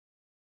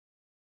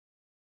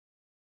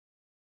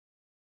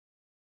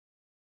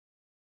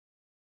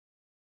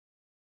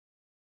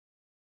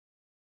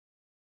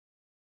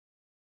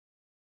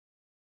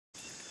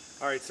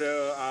All right,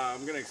 so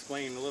I'm going to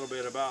explain a little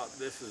bit about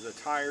this is a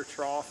tire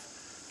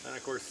trough. And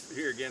of course,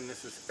 here again,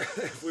 this is,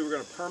 if we were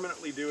going to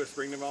permanently do a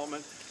spring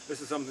development, this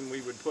is something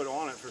we would put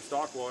on it for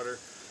stock water.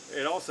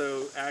 It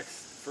also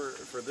acts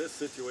for this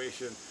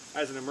situation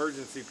as an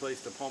emergency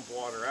place to pump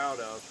water out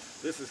of.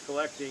 This is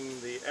collecting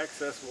the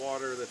excess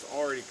water that's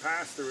already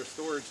passed through a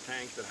storage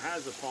tank that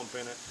has a pump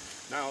in it.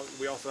 Now,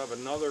 we also have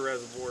another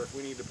reservoir. If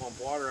we need to pump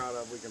water out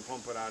of, we can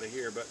pump it out of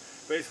here. But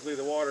basically,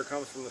 the water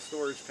comes from the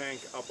storage tank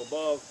up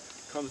above,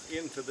 comes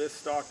into this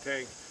stock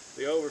tank.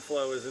 The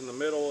overflow is in the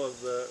middle of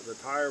the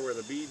tire where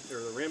the bead or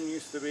the rim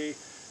used to be.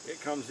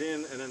 It comes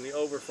in, and then the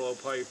overflow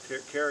pipe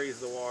carries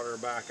the water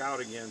back out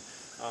again.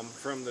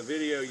 From the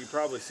video, you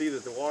probably see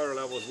that the water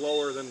level is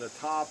lower than the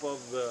top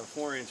of the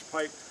 4-inch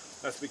pipe.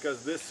 That's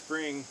because this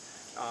spring,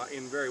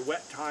 in very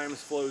wet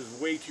times, flows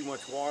way too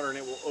much water and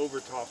it will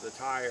overtop the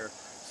tire.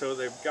 So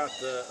they've got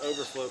the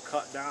overflow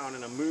cut down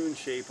in a moon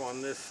shape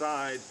on this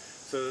side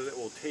so that it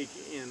will take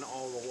in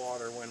all the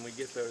water when we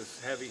get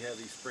those heavy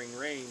spring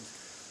rains.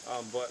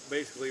 But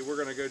basically, we're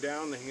going to go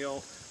down the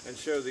hill and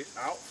show the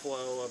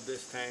outflow of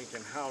this tank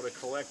and how to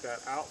collect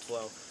that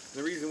outflow. And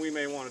the reason we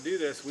may want to do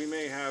this, we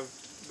may have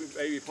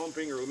maybe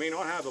pumping, or we may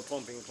not have a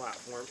pumping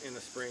platform in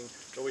the spring,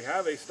 but we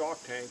have a stock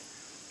tank,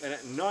 and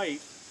at night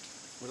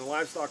when the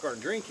livestock aren't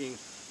drinking,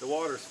 the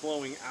water is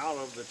flowing out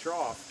of the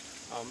trough.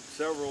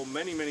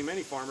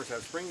 Many farmers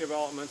have spring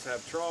developments,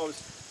 have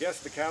troughs.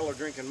 Yes, the cattle are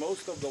drinking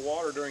most of the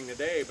water during the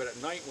day, but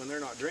at night when they're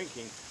not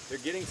drinking, they're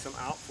getting some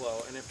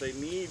outflow, and if they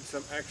need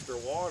some extra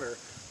water,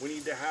 we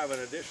need to have an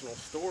additional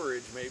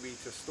storage maybe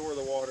to store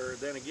the water,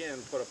 then again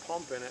put a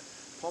pump in it,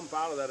 pump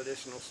out of that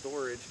additional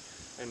storage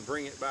and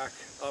bring it back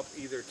up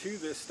either to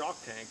this stock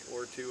tank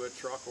or to a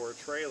truck or a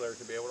trailer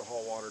to be able to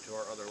haul water to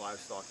our other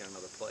livestock in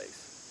another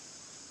place.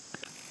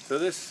 So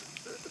this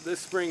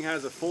spring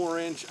has a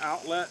 4-inch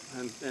outlet,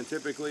 and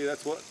typically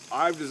that's what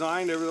I've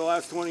designed over the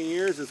last 20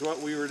 years. It's what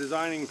we were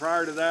designing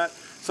prior to that.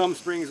 Some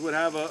springs would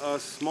have a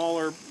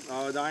smaller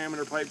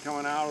diameter pipe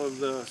coming out of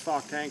the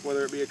stock tank,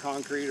 whether it be a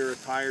concrete or a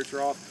tire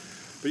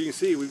trough. But you can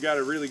see we've got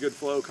a really good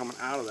flow coming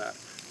out of that.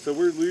 So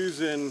we're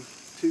losing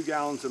 2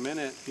 gallons a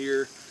minute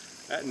here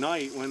at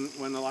night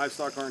when the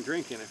livestock aren't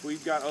drinking. If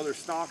we've got other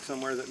stock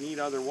somewhere that need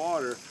other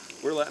water,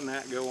 we're letting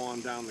that go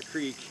on down the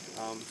creek.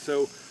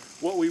 So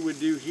what we would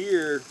do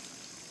here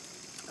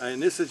in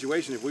this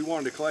situation, if we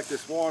wanted to collect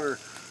this water,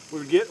 we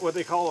would get what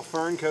they call a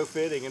fern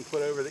co-fitting and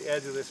put over the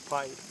edge of this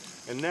pipe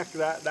and neck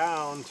that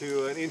down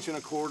to 1 1/4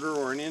 inch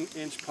or an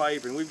inch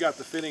pipe. And we've got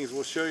the fittings.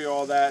 We'll show you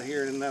all that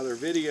here in another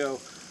video.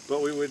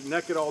 But we would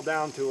neck it all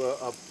down to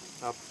a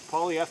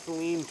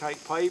polyethylene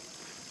type pipe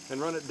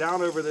and run it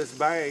down over this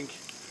bank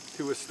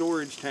to a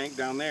storage tank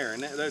down there.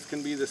 And that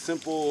can be the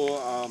simple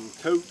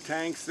tote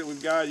tanks that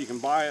we've got. You can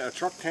buy a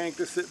truck tank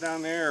to sit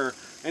down there, or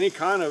any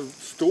kind of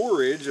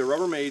storage, a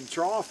Rubbermaid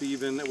trough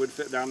even, that would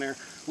fit down there.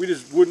 We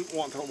just wouldn't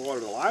want to water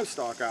the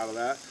livestock out of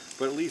that,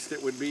 but at least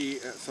it would be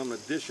some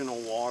additional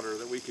water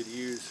that we could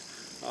use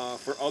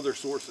for other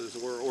sources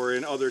or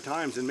in other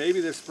times. And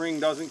maybe this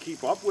spring doesn't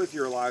keep up with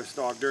your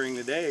livestock during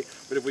the day,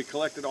 but if we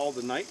collected all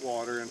the night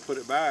water and put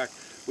it back,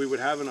 we would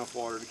have enough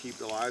water to keep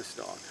the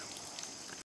livestock.